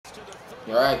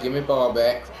All right, give me the ball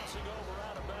back. Crossing over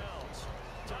out of bounds.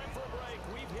 Time for a break.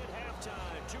 We've hit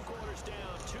halftime. 2 quarters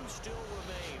down. 2 still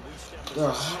remain. We step Girl,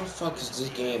 aside. how the fuck is this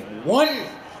game Foul won? on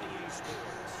EA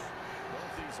Sports.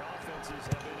 Both these offenses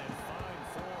have been in fine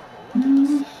form. What did the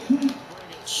second half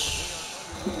bring us as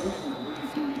we are underway in quarter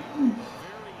 3? A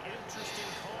very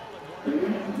interesting call and one that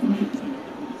will hang fires. I know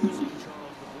they were losing,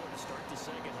 Charles, before to start the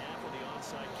second half with the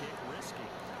onside kick risky.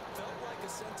 Felt like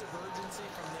a sense of urgency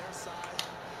from their side,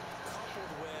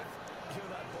 coupled with, you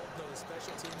and I both know the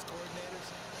special teams coordinators,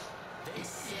 they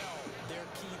sell their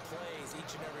key plays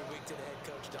each and every week to the head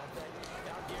coach, don't they?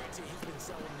 I'll guarantee he's been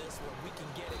selling this one. We can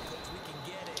get it, coach. We can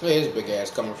get it. Look at his big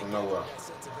ass coming from nowhere. That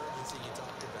sense of urgency you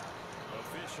talked about.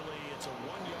 Officially, it's a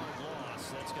 1-yard loss.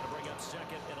 That's going to bring up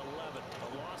 2nd and 11. A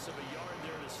loss of a yard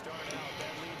there to start out.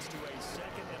 That leads to a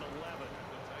 2nd and 11.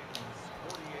 The Titans'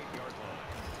 48-yard line.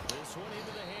 This one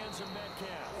into the hands of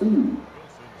Metcalf.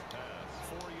 Wilson's pass.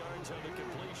 4 yards on the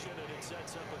completion, and it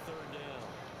sets up a 3rd down.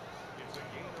 It's a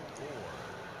gain of 4.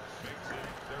 Makes it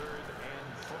 3rd and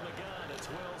from the gun. It's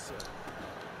Wilson.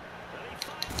 And he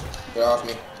finds Get off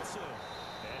me. Wilson.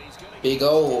 And he's going to Big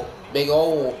ol', big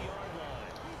ol'.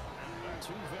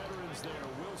 2 veterans there,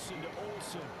 Wilson to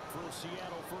Olsen for a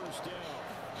Seattle 1st down.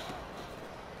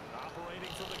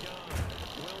 Operating from the gun,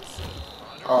 Wilson.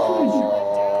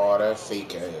 Oh, that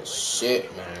fake ass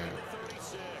shit, man.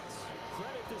 36.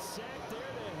 Credit the sack there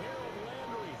to Harold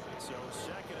Landry. So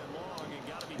 2nd and long, and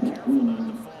got to be careful not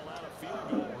to fall out of field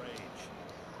goal range.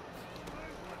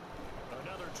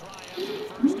 Another try after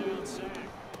the 1st down sack.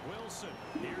 Wilson,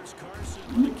 here's Carson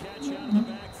with a catch out of the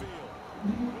backfield.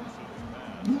 Wilson's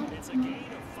pass. It's a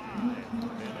gain of 5,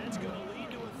 and that's going to lead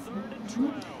to a 3rd and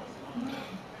 12.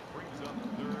 Brings up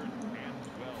 3rd and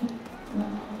 12.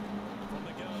 From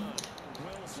the gun,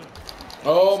 Wilson.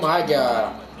 Oh my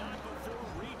God. But not before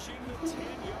reaching the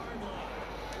 10-yard line.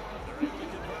 They're able to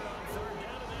convert on 3rd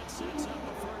down, and that sets up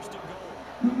a 1st and goal.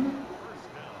 First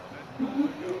down and goal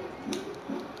to go.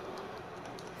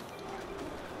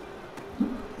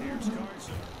 Here's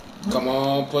Carson. Come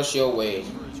on, push your way.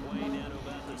 His way down to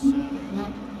about the 7.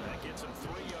 That gets him 3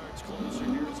 yards closer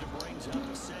here as it brings up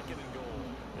a 2nd and goal.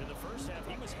 In the first half,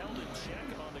 he was held in check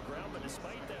on the ground, but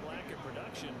despite that lack of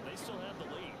production, they still have the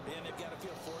lead. And they've got to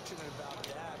feel fortunate about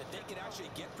that. If they can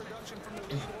actually get production from their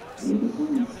lead horse,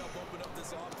 that would help open up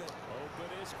this offense. Open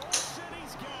is Olsen.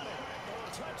 He's got it.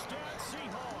 Touchdown,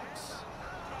 Seahawks.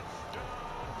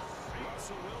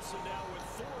 Russell Wilson now with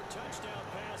 4 touchdown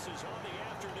passes on the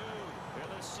afternoon. And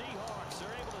the Seahawks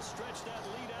are able to stretch that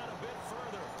lead out a bit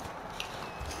further.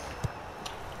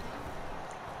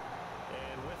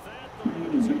 And with that, the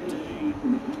lead is obtained.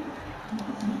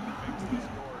 Victory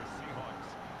score,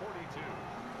 Seahawks 42,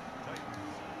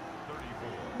 Titans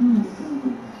 34.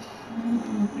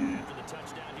 And after the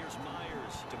touchdown, here's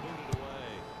Myers to boot it away.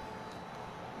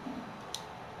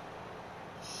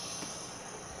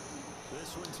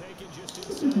 This one taken just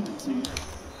inside the 10.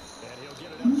 And he'll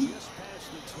get it up just past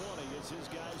the 20 as his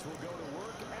guys will go to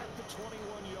work at the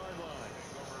 21-yard line.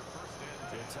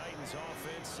 The Titans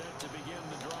offense set to begin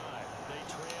the drive. They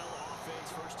trail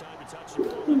offense first time to touch the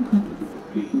ball in quarter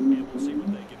 3, and we'll see what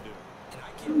they can do. And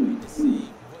I can't wait to see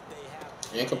what they have.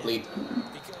 Incomplete.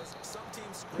 Because some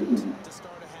teams script to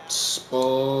start a half.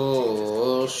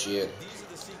 Bullshit. These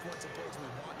are the sequence of plays we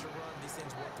want to run. These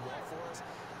things work well for us.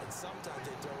 And sometimes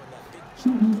they throw in that big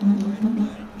shot right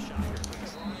away.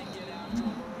 Try and get after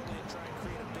them early and try and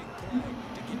create a big play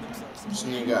to give themselves some. This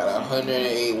nigga got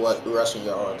 108 rushing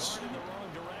yards. In the wrong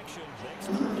direction.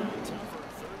 Makes third down tougher.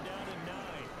 3rd down and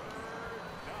 9.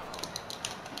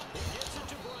 He gets it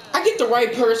to Brown. I get the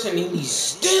right person and he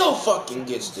still fucking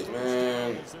gets it,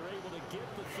 man. As they're able to get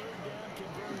the 3rd down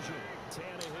conversion.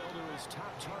 Tannehill to his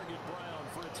top target, Brown,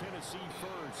 for a Tennessee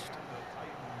first. The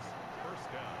Titans' first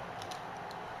down.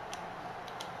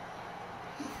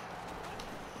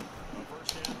 A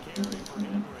 1st down carry for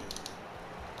Henry.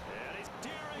 And it's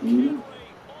Derrick Henry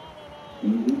all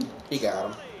alone. He got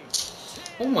him.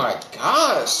 Oh my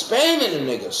God, spamming the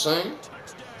nigga, son.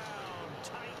 Touchdown,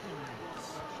 Titans.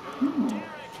 Derrick Henry.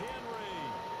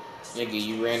 Nigga,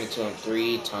 you ran into him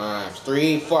 3 times.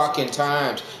 3 fucking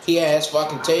times. He has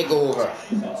fucking takeover.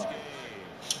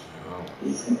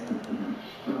 This game.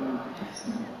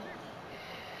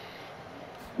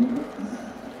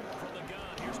 From the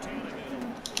gun, here's Tannehill.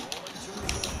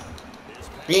 Rolling to his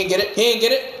left. He ain't get it. He ain't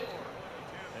get it.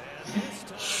 And this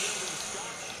time he stopped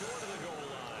short of the goal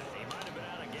line. He might have been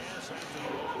out of gas after the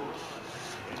long run.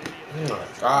 Oh my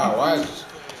God, why is this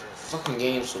fucking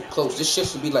game so close? This shit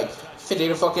should be like 50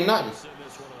 to fucking nothing. Send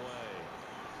this one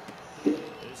away.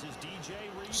 This is DJ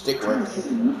Reed. Stick work. Oh,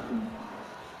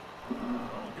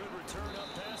 good return up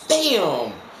past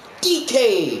Damn!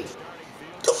 DK!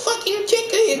 The fucking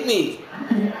kicker hit me!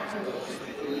 Here's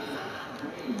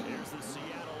the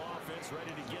Seattle offense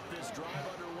ready to get this drive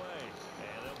underway.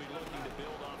 And they'll be looking to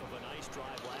build off of a nice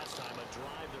drive last time, a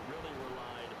drive that really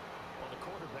relied on the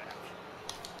quarterback.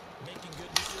 Making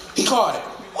good decisions. He caught it!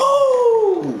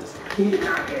 Oh! He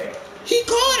caught it!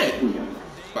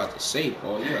 About to say,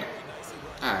 boy, yeah.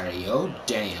 Out of your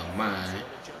damn mind.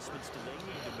 Adjustments do they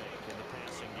need to make in the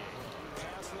passing game?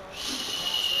 Pass rush, pass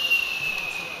rush.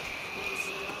 Whether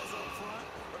Seattle's up front,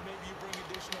 or maybe you bring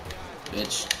additional guys.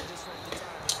 Bitch. Disrupt the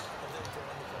timing of them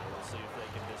throwing the ball. We'll see if they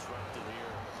can disrupt it here.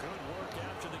 Good work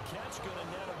after the catch. Going to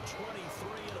net him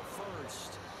 23 and a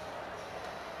first.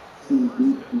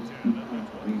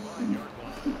 Yard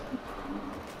line.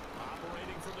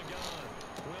 Operating from the gun.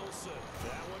 Wilson.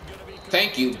 That one going to be.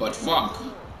 Thank you, but fuck.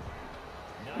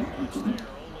 Not much there.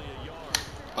 Only a yard.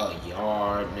 A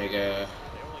yard, nigga. They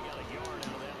only got a yard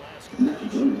out of that last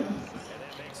completion. And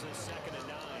that makes this 2nd and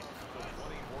 9.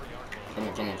 Come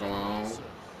on, come on, come on.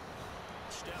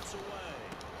 Steps away.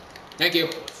 Thank you.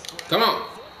 Come on.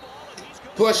 Football, and he's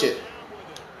going Push it. down with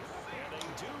it. And they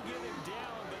do get him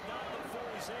down, but not before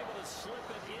he's able to slip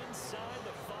it inside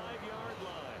the 5-yard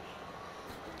line.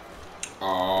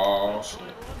 Oh,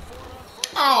 shit.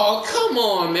 Oh, come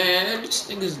on, man. This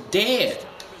nigga's dead.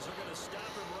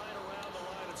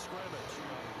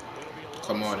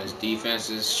 Come on, this defense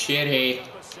is shitty.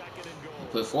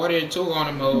 Put 42 on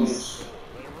the moves.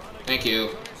 Thank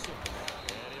you.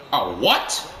 Oh,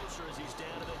 what?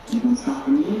 2 runs in a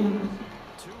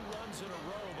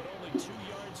row, but only 2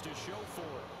 yards to show for it.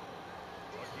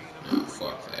 Oh,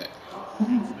 fuck that.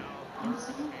 On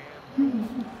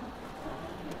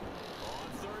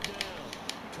 3rd down.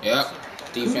 Yep.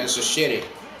 Defense is shitty.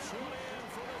 This one in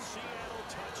for the Seattle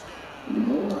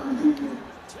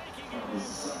touchdown. Taking it in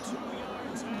from 2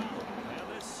 yards out. And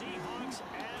the Seahawks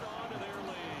add on to their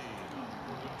lead.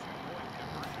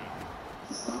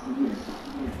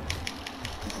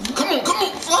 Come on, come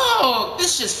on. Fuck.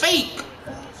 This is fake.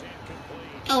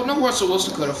 Yo, no Russell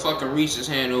Wilson could have fucking reached his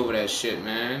hand over that shit,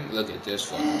 man. Look at this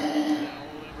fucking. Hold everything.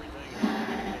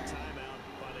 Timeout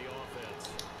by the offense.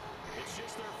 It's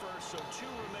just their first, so 2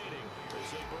 remaining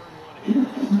as they burn one here.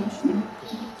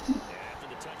 After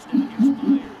the touchdown, here's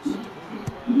Myers to move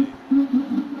it away.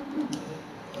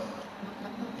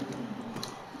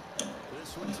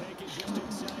 This one taken just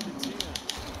inside the 10.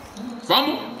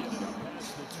 Fumble. Getting it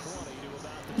past the 20 to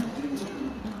about the 22.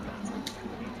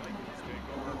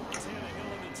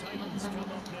 Tannehill and the Titans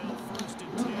come up now 1st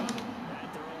and 10 at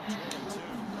their own 22.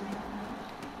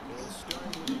 They'll start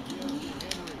with a give to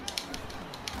Henry.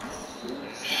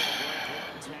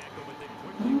 One tackle, but then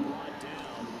quickly brought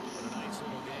down with a nice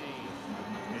little gain.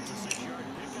 It's a 6-yard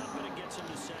pickup, and it gets him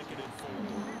to 2nd and 4.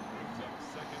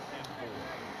 Second and 4.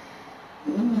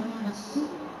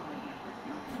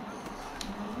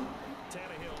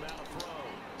 Tannehill now to throw.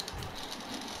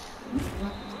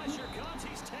 Pressure comes.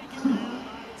 He's taken down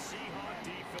by the Seahawk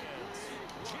defense.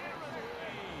 Jaron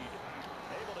Reed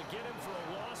able to get him for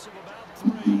a loss of about 3.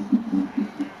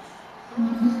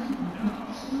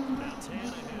 Now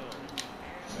Tannehill.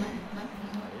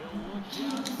 He'll look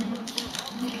downfield for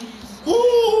Humphries.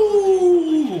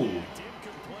 Ooh.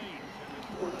 Incomplete.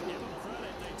 Give them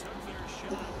credit. They took their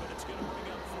shot, but it's going to bring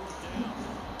up 4th down.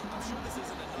 I'm sure this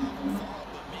isn't a novel thought,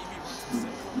 but maybe run some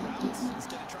simple routes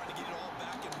instead of trying to get it all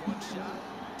back in one shot.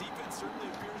 Defense certainly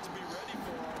appears to be ready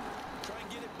for him. Try and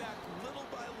get it back little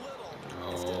by little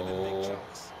instead of in big Oh.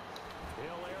 chunks.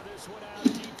 He'll air this one out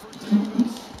deep for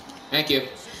Davis. Thank you.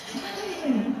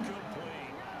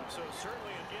 Incomplete. So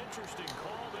certainly an interesting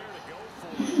call there to go for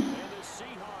it. And the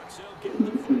Seahawks, they'll get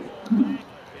the football back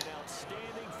in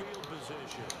outstanding field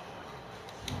position.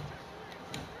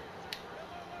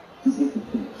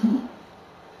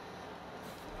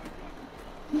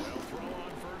 They'll throw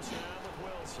on 1st down with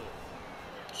Wilson.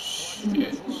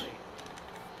 Shit.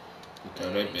 Throw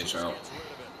that bitch out. Gets rid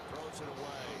of it. Throws it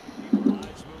away.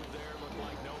 Eyes move there. Look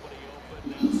like nobody open.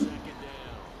 Now 2nd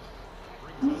down.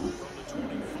 Brings up from the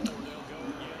 24. They'll go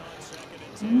again on 2nd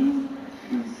and 10.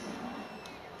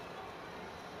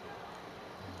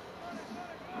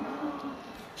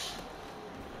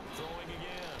 Throwing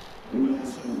again.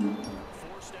 Wilson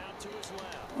forced out to his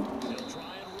left. They'll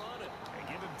try and run it. And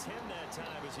give him 10 that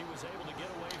time as he was able to get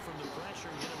away from the pressure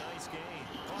and get a nice gain.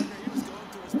 Partner, he was going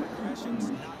through his progressions.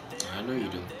 Not there. I know you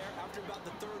do. Not there. After about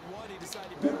the 3rd one, he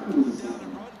decided he better pull it down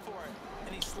and run for it.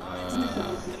 And he slides down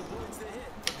and avoids the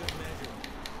hit for good measure.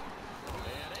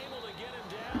 And able to get him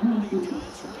down, but he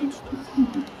does reach the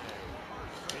 5.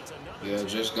 It's another You're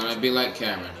just gonna be like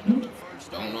Cameron.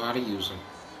 Don't know how to use them.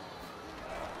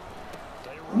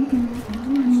 They run it for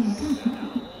 1st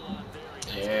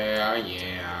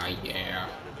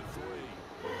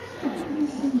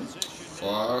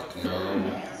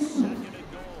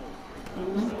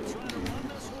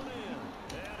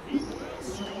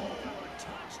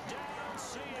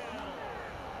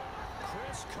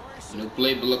New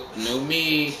playbook, new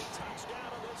me.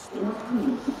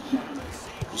 You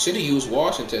should have used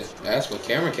Washington. That's what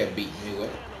Cameron kept beating me with.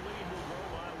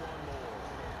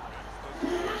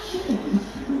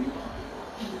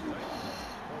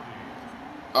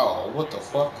 Oh, what the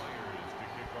fuck?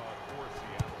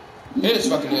 Hit his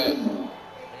fucking head.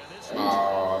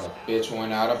 Oh, the bitch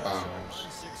went out of bounds.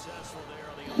 Unsuccessful there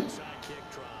on the onside kick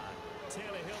try.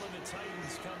 Tannehill and the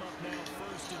Titans come up now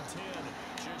 1st and 10,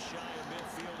 just shy of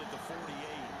midfield at the 48.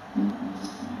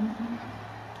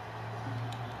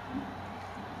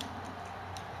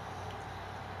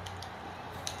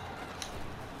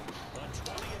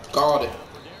 Called it.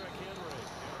 For Derrick Henry.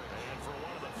 And for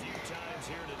one of the few times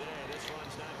here today, this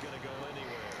one's not going to go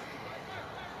anywhere.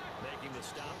 Making the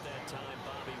stop that time,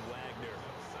 Bobby Wagner.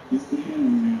 At their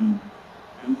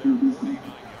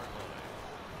 49-yard line.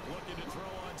 Looking to throw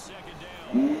on 2nd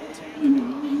down.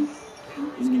 Tannehill.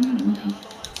 Henry's got it down the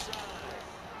left side.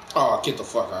 Oh, get the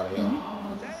fuck out of here.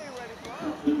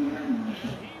 And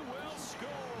he will score.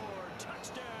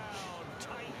 Touchdown,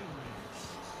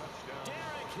 Titans.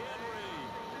 Derrick Henry.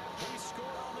 He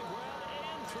scored on the ground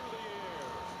and through the air.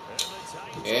 And the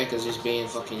Titans. Yeah, because he's being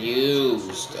fucking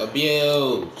used.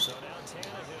 Abused. So now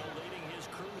Tannehill leading his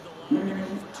crew to the line to go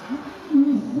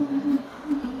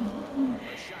for 2. A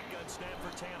shotgun snap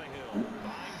for Tannehill.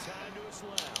 Buying time to his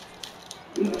left.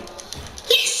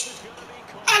 He's,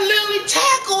 I literally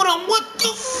tackled him. What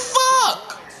the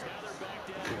fuck?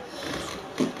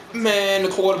 Man, the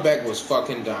quarterback was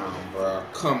fucking down, bro.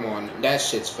 Come on. That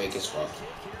shit's fake as fuck.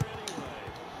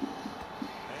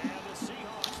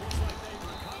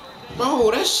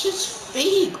 Bro, that shit's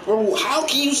fake, bro. How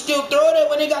can you still throw that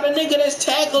when they got a nigga that's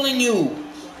tackling you?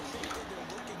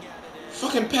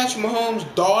 Fucking Patrick Mahomes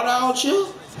dart out you?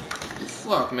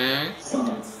 Fuck, man.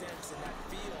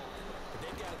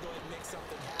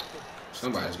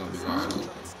 Somebody's gonna be wide open.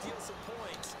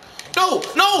 No,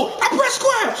 no! I pressed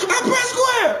square! I pressed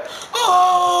square!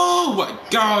 Oh my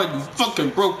god, you fucking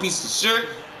broke piece of shit.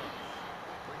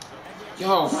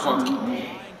 Yo, fuck you.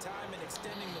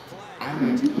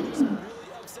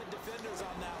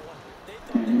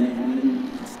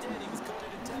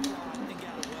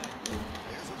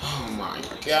 Oh my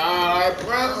god, I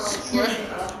pressed square.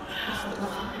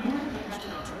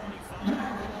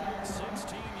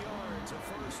 16 yards of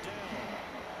 1st down.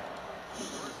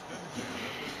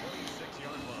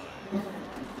 26-yard line.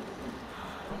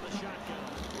 From the shotgun,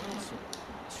 Wilson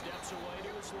steps away to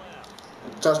his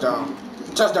left. Touchdown.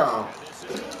 Touchdown.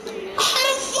 How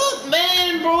the fuck,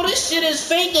 man, bro? This shit is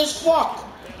fake as fuck.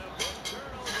 And a big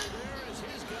turnover there as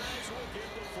his guys will get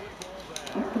the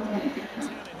football back.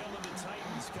 Tannehill and the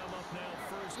Titans come up now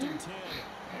 1st and 10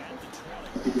 at the 20.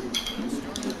 Starting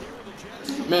here with the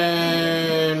Jets.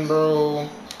 Man, bro.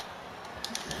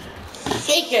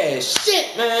 Fake ass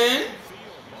shit, man.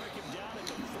 Mark him down at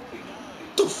the 49.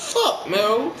 The fuck,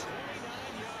 man?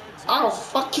 How the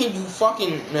fuck can you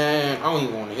fucking, man? I don't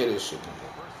even want to hear this shit no more.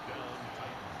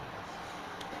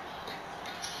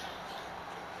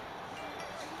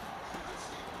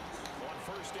 On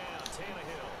 1st down,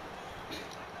 Tannehill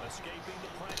escaping the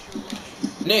pressure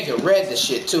right. Nigga read the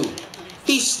shit too.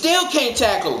 He still can't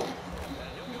tackle him.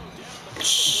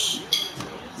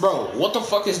 Bro, what the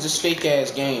fuck is this fake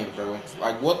ass game, bro?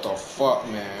 Like, what the fuck,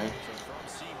 man?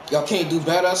 Y'all can't do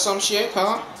better or some shit,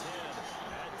 huh?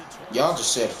 Y'all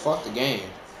just said fuck the game.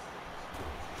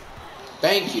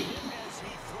 Thank you.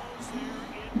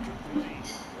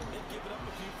 They've given up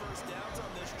a few 1st downs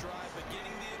on this drive, but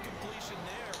getting the incompletion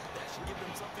there, that should give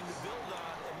them something to build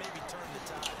on and maybe turn the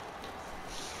tide.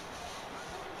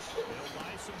 They'll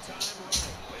buy some time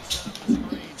running. They set up the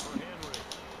screen for Henry.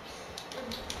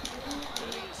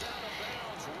 And he is out of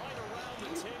bounds right around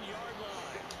the 10-yard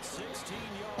line. 16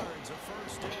 yards of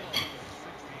 1st down.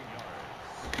 16 yards.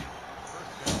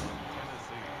 First down,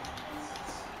 Tennessee.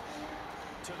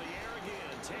 To the air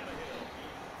again, Tannehill.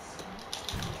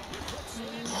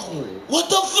 Oh, what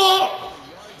the fuck?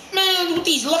 Man, with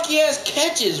these lucky ass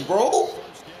catches, bro. First down.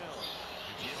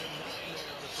 Give him 9 there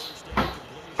on the 1st down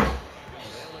completion.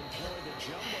 They'll employ the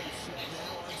jumbo set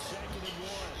now on 2nd and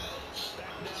 1.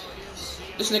 Back now in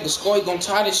Seattle. This nigga Scoy gonna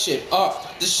tie this shit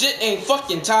up. This shit ain't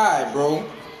fucking tied, bro.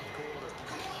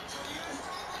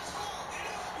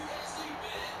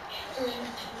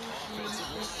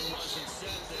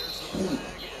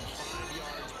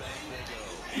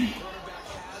 Quarterback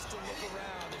has to look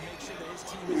around and make sure that his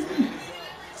team is ready to go.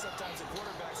 Sometimes the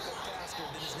quarterbacks go faster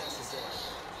than is necessary.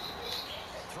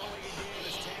 Throwing again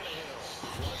is Tannehill.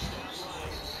 Flushed out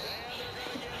right.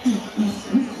 And they're going to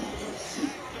get it.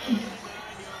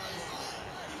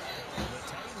 The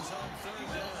Titans on 3rd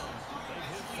down. They've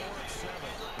hit 4 and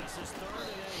 7.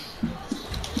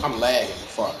 I'm lagging.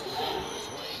 Fuck.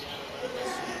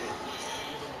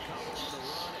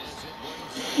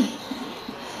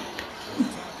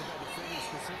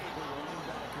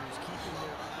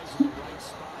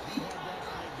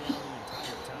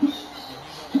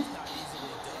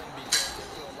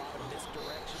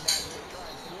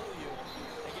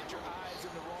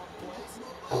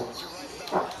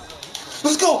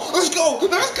 Let's go! Let's go!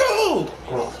 Let's go!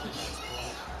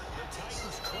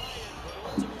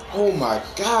 Oh my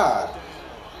god!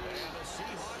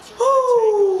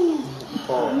 Woo!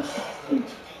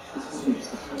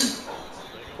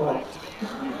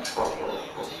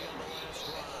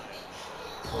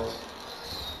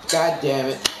 God damn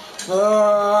it!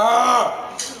 Ah!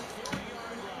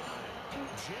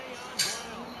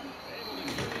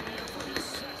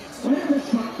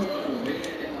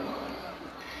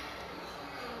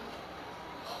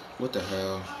 What the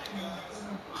hell?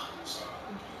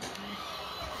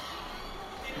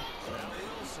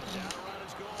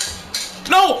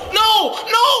 No! No!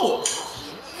 No!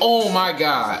 Oh my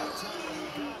god.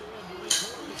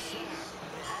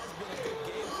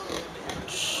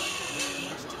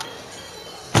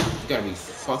 You gotta be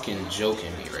fucking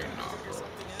joking me right now, bro.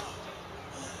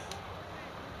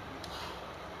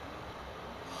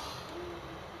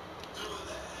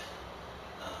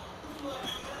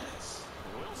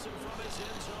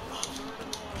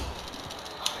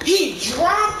 He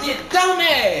dropped it,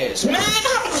 dumbass! Man,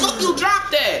 how the fuck you drop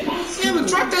that? You haven't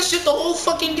dropped that shit the whole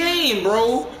fucking game,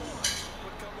 bro.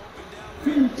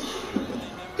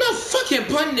 Not fucking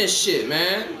punting this shit,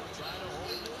 man.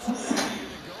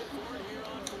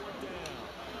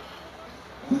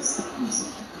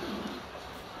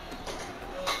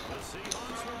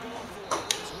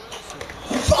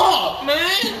 Fuck,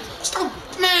 man. Stop,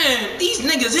 man. These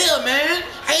niggas here, man.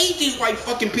 I hate these white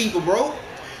fucking people, bro.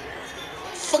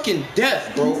 Fucking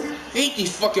death, bro. I hate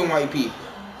these fucking white people.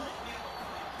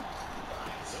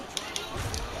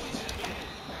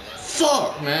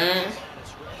 Fuck, man.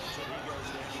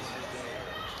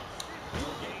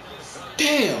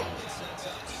 Damn.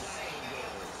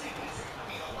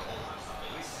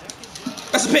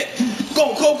 That's a pick.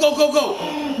 Go, go, go, go, go.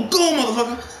 Go,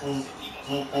 motherfucker.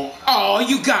 Oh,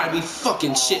 you gotta be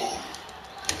fucking shit.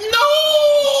 No!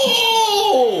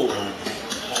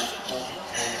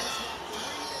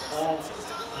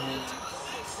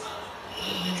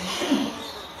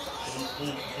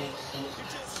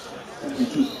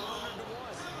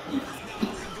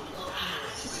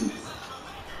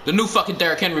 The new fucking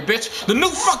Derrick Henry, bitch. The new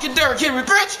fucking Derrick Henry,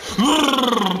 bitch.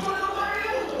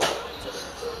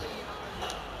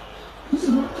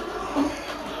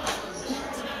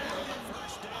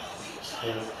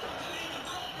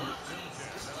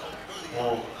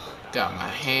 Got my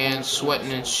hands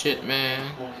sweating and shit,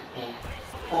 man.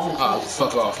 Oh,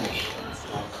 fuck off me.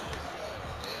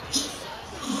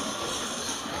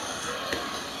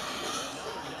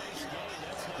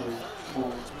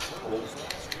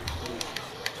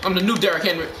 I'm the new Derrick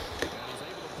Henry.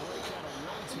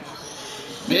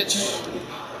 Bitch.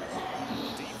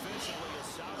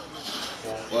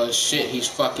 Well, shit, he's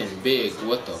fucking big.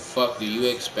 What the fuck do you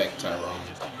expect, Tyrone?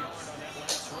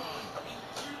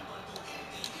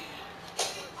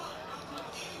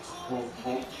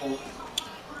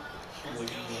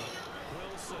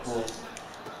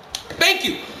 Thank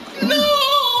you!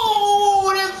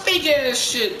 No! That fake ass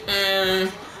shit,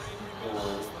 man.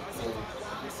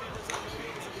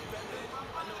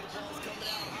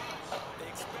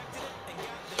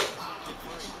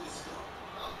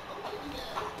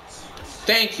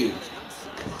 Thank you.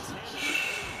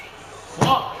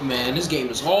 Fuck, man, this game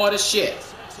is hard as shit.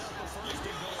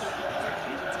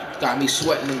 Got me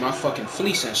sweating in my fucking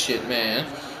fleece and shit, man.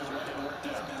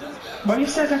 Why you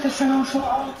said that the sound so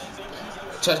loud?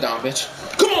 Touchdown, bitch.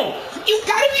 Come on! You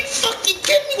gotta be fucking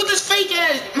kidding me with this fake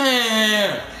ass,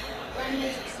 man.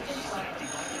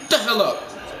 The hell up.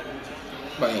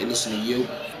 I ain't listening to you.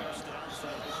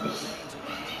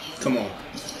 Come on.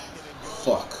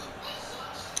 Fuck.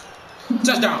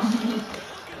 Touchdown.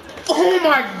 Oh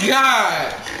my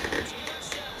god.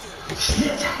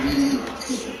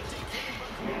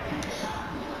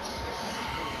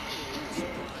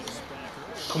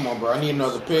 Come on, bro. I need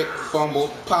another pick. Fumble.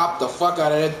 Pop the fuck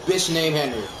out of that bitch named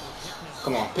Henry.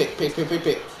 Come on. Pick, pick, pick, pick,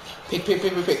 pick. Pick, pick,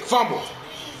 pick, pick, pick. Fumble.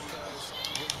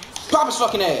 Pop his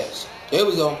fucking ass. There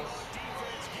we go.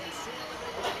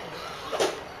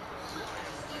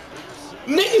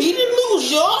 Nigga, he didn't lose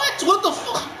yards. What the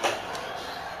fuck?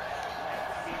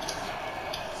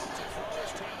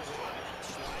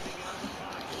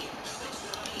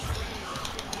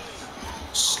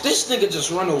 This nigga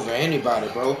just run over anybody,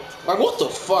 bro. Like, what the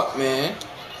fuck, man?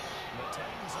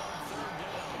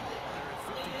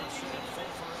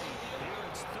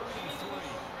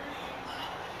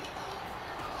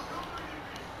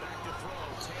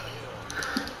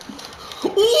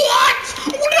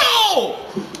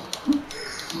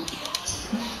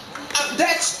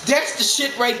 the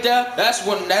shit right there, that's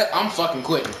when I'm fucking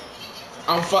quitting.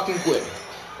 I'm fucking quitting.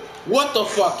 What the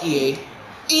fuck, EA?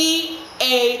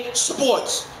 EA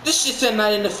Sports. This shit's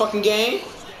not in the fucking game.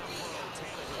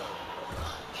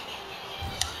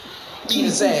 Eat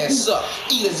his ass up.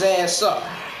 Eat his ass up.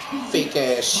 Fake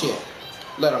ass shit.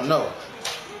 Let him know.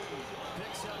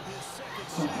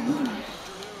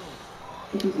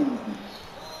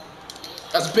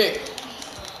 That's big.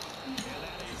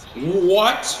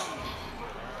 What?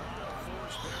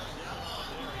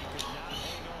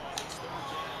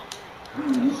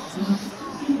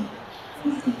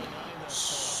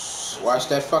 Watch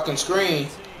that fucking screen.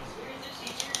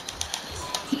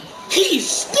 He's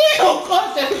still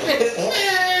caught that bitch,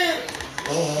 man.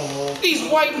 These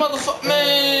white motherfuckers,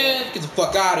 man. Get the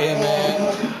fuck out of here,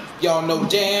 man. Y'all know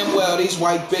damn well these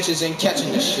white bitches ain't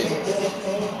catching this shit.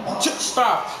 Just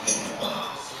stop.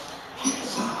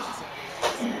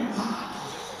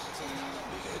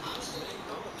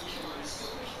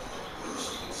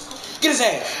 Get his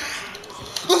ass.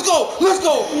 Let's go. Let's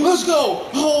go. Let's go.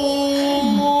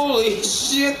 Holy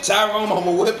shit, Tyrone, I'm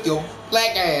gonna whip your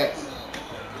black ass.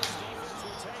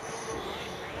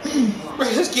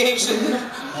 This game should.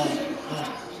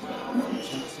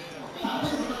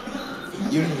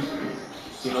 You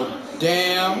know,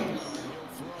 damn.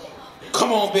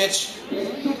 Come on, bitch.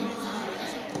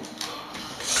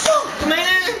 Fuck,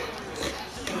 man.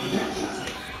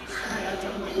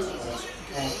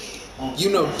 You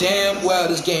know damn well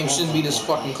this game shouldn't be this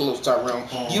fucking close, Tyrone.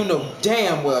 You know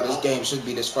damn well this game shouldn't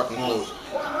be this fucking close.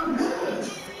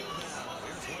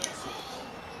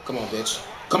 Come on, bitch.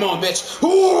 Come on, bitch.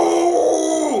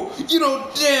 Ooh! You know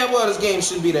damn well this game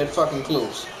shouldn't be that fucking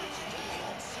close.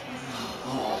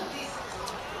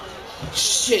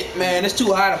 Shit, man. It's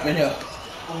too hot up in here.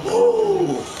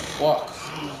 Ooh. Fuck.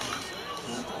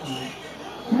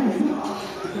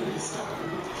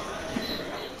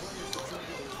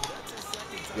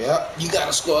 Yep, you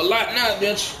gotta score a lot now,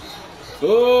 bitch.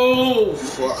 Oh,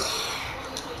 fuck.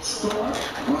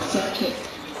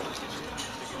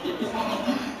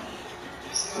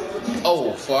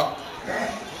 Oh, fuck.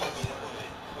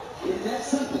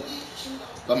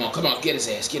 Come on, get his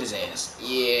ass, get his ass.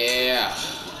 Yeah.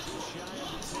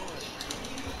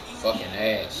 Fucking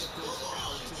ass.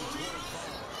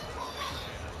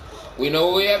 We know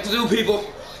what we have to do, people.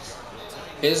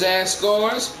 His ass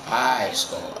scores, I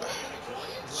score.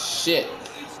 Shit.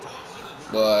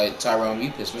 But Tyrone,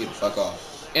 you pissed me the fuck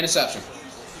off. Interception.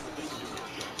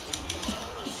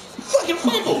 Fucking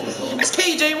fumble. That's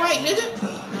KJ Wright, nigga.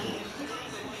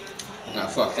 Nah,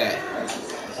 fuck that.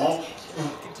 No.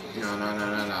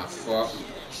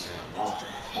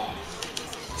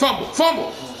 Fuck.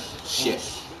 Fumble. Shit.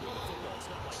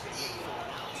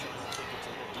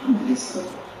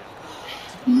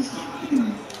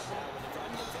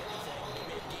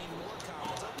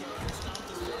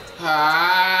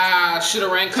 Should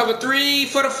have ran cover 3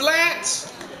 for the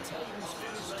flats.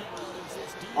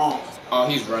 Oh,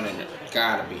 he's running it.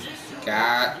 Got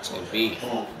to be.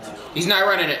 He's not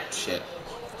running it. Shit.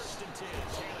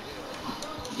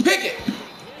 Pick it.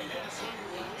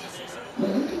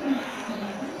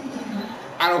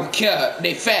 I don't care.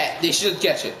 They fat. They should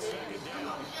catch it.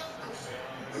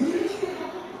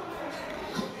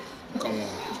 Come on.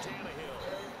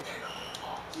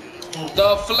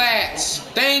 The flats.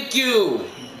 Thank you.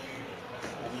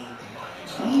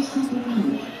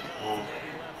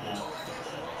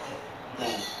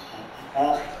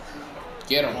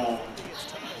 Get him.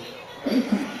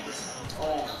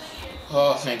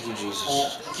 Oh, thank you,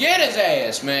 Jesus. Get his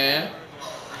ass, man.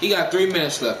 He got 3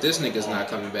 minutes left. This nigga's not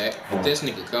coming back. If this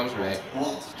nigga comes back.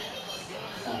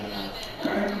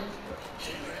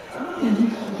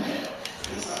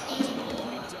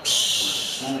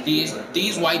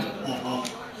 These white.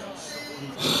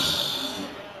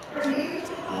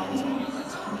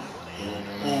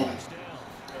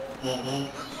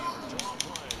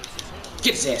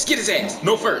 Get his ass.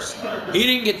 No first. He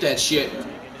didn't get that shit.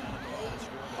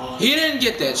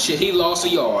 He lost a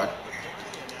yard.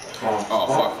 Oh,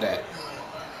 fuck that.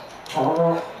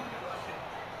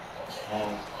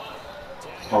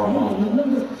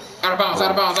 Out of bounds.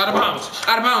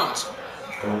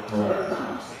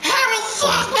 How the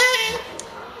fuck, man?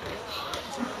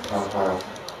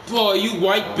 Boy, you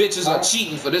white bitches are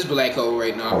cheating for this black hole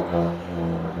right now.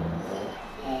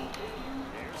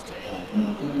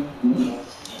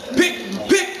 Pick,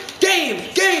 game.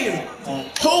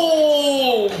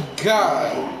 Oh,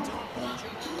 God.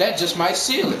 That just might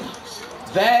seal it.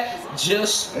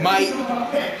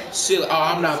 Oh,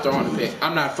 I'm not throwing a pick.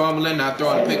 I'm not fumbling, not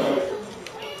throwing a pick.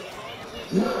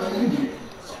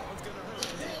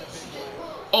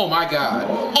 Oh my god.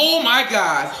 Oh my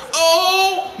god.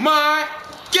 Oh my.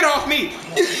 Get off me.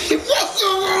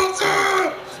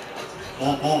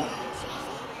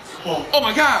 Oh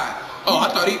my god. Oh, I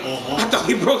thought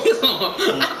he broke his arm.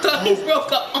 I thought he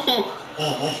broke an arm.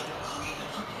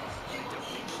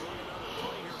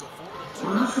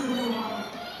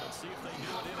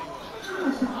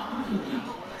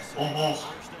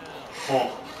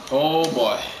 Oh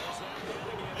boy.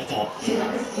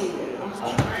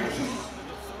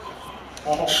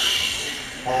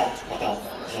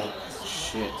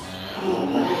 Shit,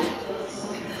 man.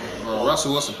 Bro,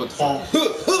 Russell Wilson put the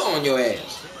hook on your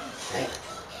ass.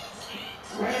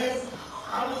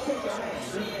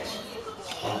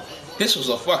 This was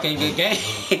a fucking good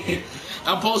game.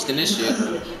 I'm posting this shit.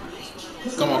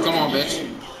 Come on, bitch.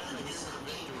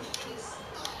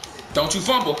 Don't you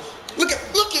fumble. Look at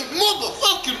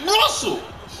motherfucking Russell.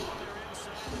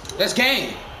 That's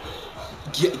game.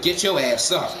 Get your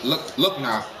ass up. Look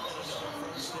now.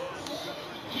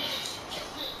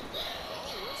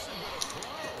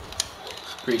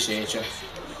 Appreciate you.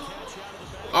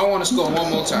 I want to score one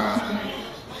more time.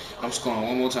 I'm scoring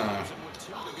one more time.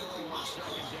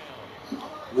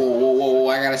 Whoa.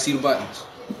 I gotta see the buttons.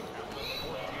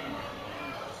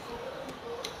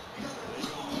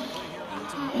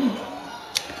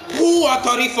 Ooh, I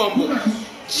thought he fumbled.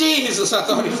 Jesus, I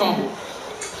thought he fumbled.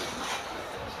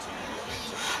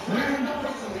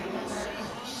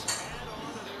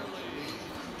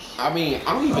 I mean,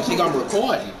 I don't even think I'm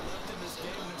recording.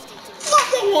 Fuck,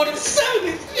 I wanted to say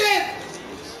this shit.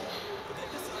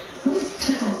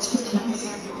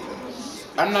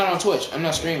 I'm not on Twitch. I'm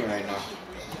not streaming right now.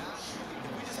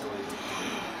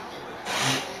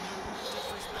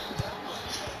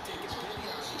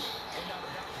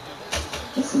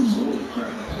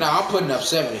 Nah, I'm putting up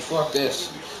 70. Fuck this.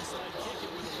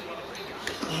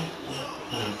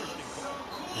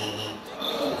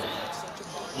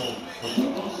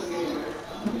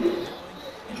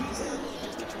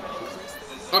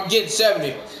 I'm getting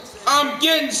 70. I'm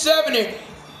getting 70.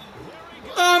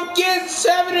 I'm getting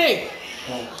 70.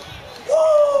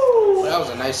 Woo! That was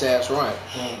a nice ass run.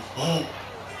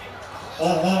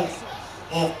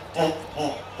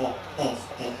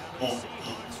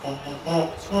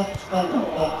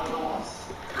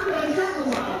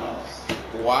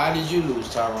 Why did you lose,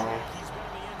 Tyrone?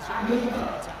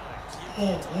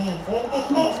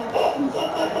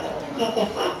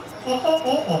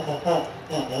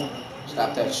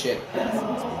 Stop that shit.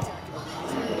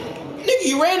 Nigga,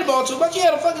 you ran the ball too much. You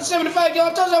had a fucking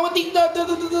 75-yard touchdown with the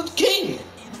king.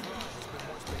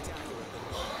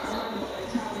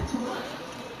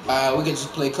 We can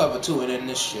just play cover 2 and end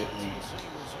this shit.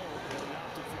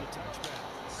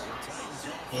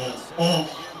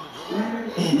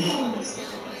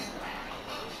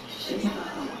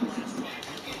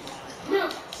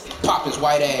 Pop his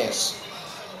white ass.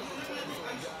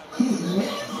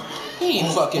 He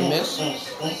ain't fucking miss.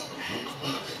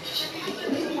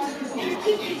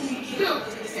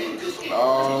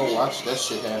 Oh, watch that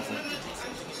shit happen.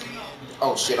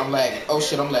 Oh shit, I'm lagging. Oh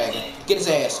shit, I'm lagging. Get his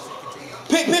ass.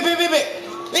 Pick. He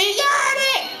got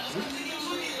it!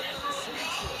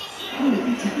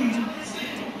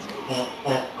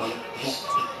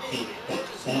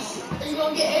 Are you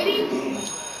gonna get 80?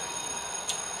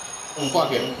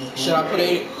 Fuck it. Should I put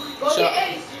 80? Go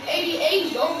get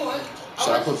 80, go for it.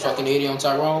 Should I put fucking 80 on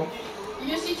Tyrone?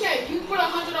 Yes, you can. If you put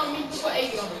 100 on me, you put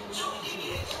 80 on me.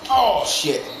 Oh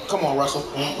shit. Come on, Russell.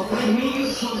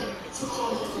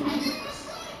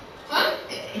 Huh?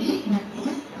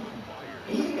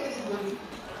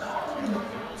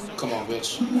 Come on,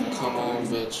 bitch. Come on,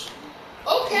 bitch.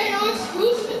 Okay, no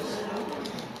excuses.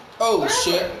 Oh Whatever.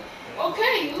 shit.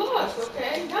 Okay, you lost,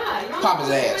 okay? God, no. Pop his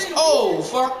ass. Oh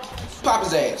fuck. Pop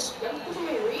his ass.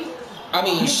 I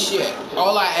mean shit.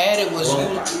 All I added was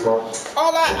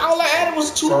all I added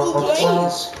was 2 new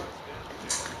plays.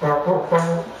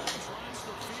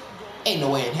 Ain't no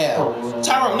way in hell.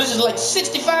 Tyrone, this is like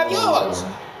 65 yards.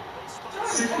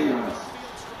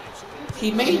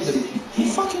 He made the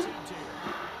fucking